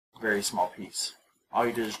very small piece. All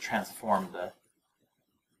you did is transform the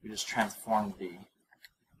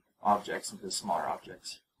objects into smaller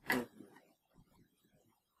objects.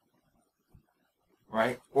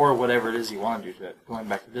 Right? Or whatever it is you want to do to it. Going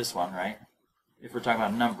back to this one, right? If we're talking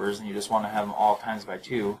about numbers and you just want to have them all times by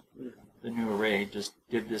 2, the new array just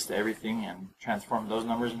did this to everything and transformed those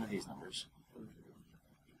numbers into these numbers.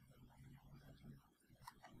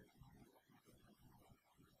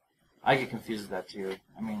 I get confused with that too.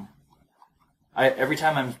 I mean, every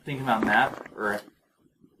time I'm thinking about map, or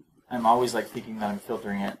I'm always like thinking that I'm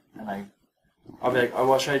filtering it, and I'll be like, oh,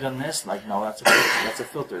 well, should I have done this? Like, no, that's a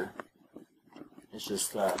filter. It's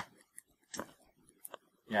just,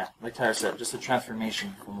 yeah, like Tyler said, just a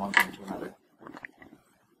transformation from one thing to another.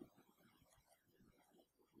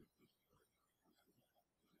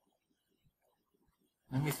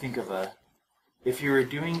 Let me think of if you were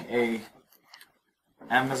doing if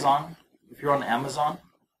you're on Amazon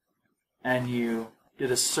and you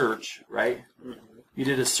did a search, right? You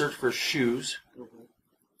did a search for shoes.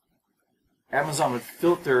 Amazon would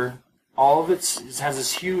filter all of it has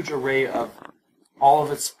this huge array of all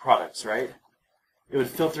of its products, right? It would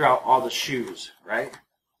filter out all the shoes, right?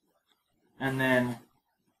 And then,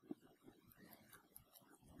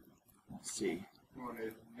 let's see.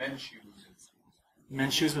 Men's shoes.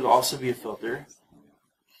 Men's shoes would also be a filter.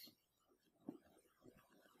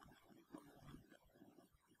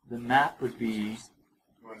 The map would be. You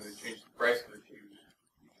wanted to change the price of the shoes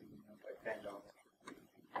by $10. Does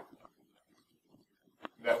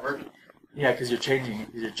that work? Yeah, because you're changing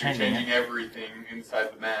everything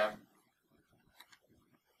inside the map.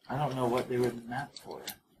 I don't know what they would map for.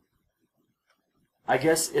 I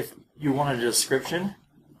guess if you wanted a description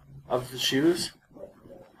of the shoes,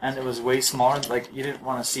 and it was way smaller, like you didn't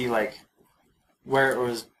want to see like where it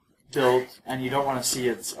was built, and you don't want to see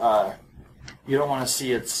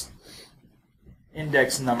its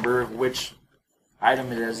index number of which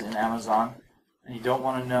item it is in Amazon, and you don't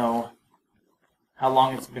want to know how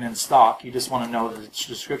long it's been in stock. You just want to know the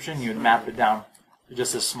description. You would map it down to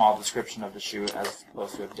just a small description of the shoe as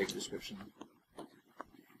opposed to a big description.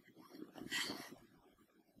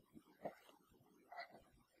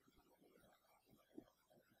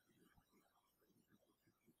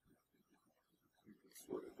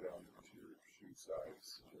 Sort it down to your shoe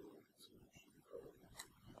size.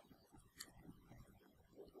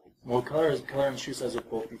 Well, color and shoe size would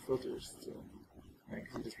both be filters, so, right?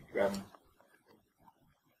 Because you just grab them.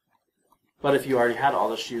 But if you already had all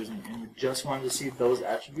the shoes and you just wanted to see those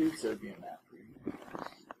attributes, there would be a map for you.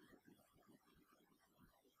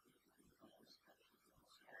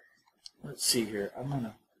 Let's see here. I'm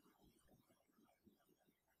gonna.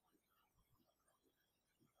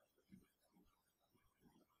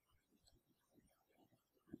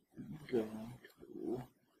 Go to.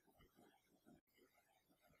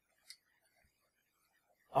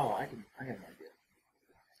 Oh, I got an idea.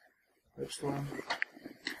 Ripstorm.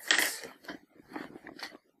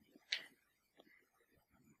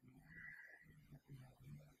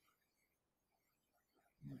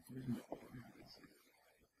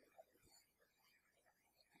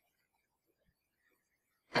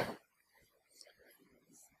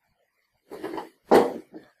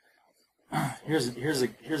 Here's a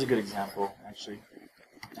good example, actually.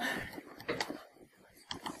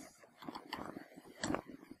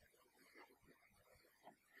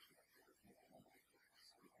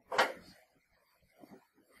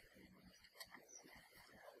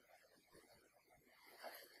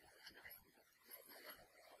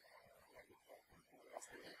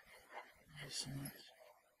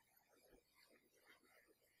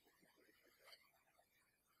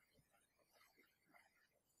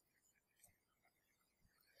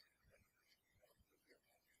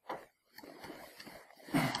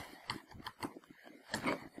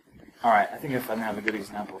 Alright, I think I have a good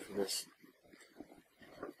example for this.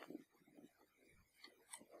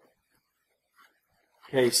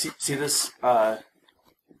 Okay, see this?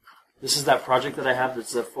 This is that project that I have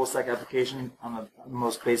that's a full stack application on the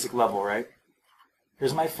most basic level, right?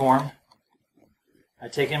 Here's my form. I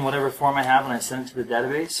take in whatever form I have and I send it to the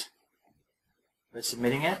database by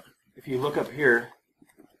submitting it. If you look up here,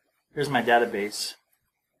 here's my database.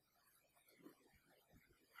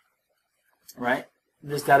 Right?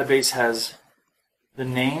 This database has the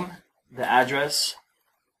name, the address,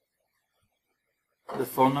 the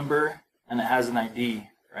phone number, and it has an ID,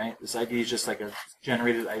 right? This ID is just like a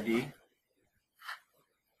generated ID.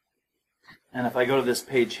 And if I go to this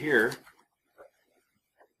page here,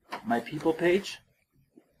 my people page,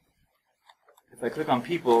 if I click on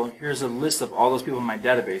people, here's a list of all those people in my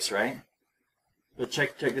database, right? But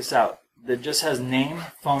check this out. that just has name,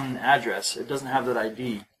 phone, and address. It doesn't have that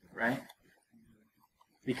ID, right?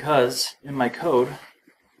 Because in my code,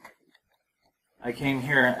 I came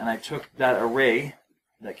here and I took that array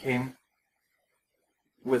that came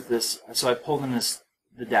with this. So I pulled in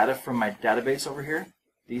the data from my database over here,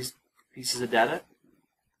 these pieces of data.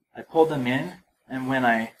 I pulled them in, and when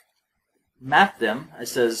I mapped them, I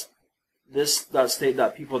says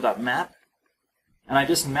this.state.people.map, and I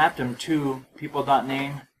just mapped them to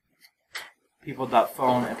people.name,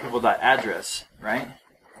 people.phone, and people.address, right?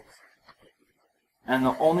 And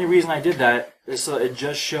the only reason I did that is so it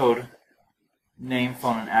just showed name,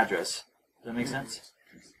 phone, and address. Does that make sense?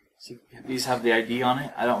 See, these have the ID on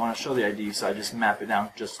it. I don't want to show the ID, so I just map it down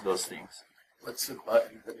just to those things. What's the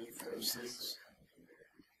button beneath those things?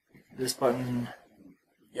 This button,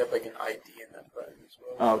 You have like an ID in that button as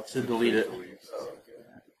well. oh, to delete it. Oh, okay.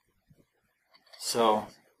 So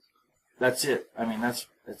that's it. I mean,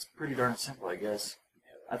 it's pretty darn simple, I guess.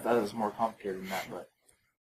 I thought it was more complicated than that, but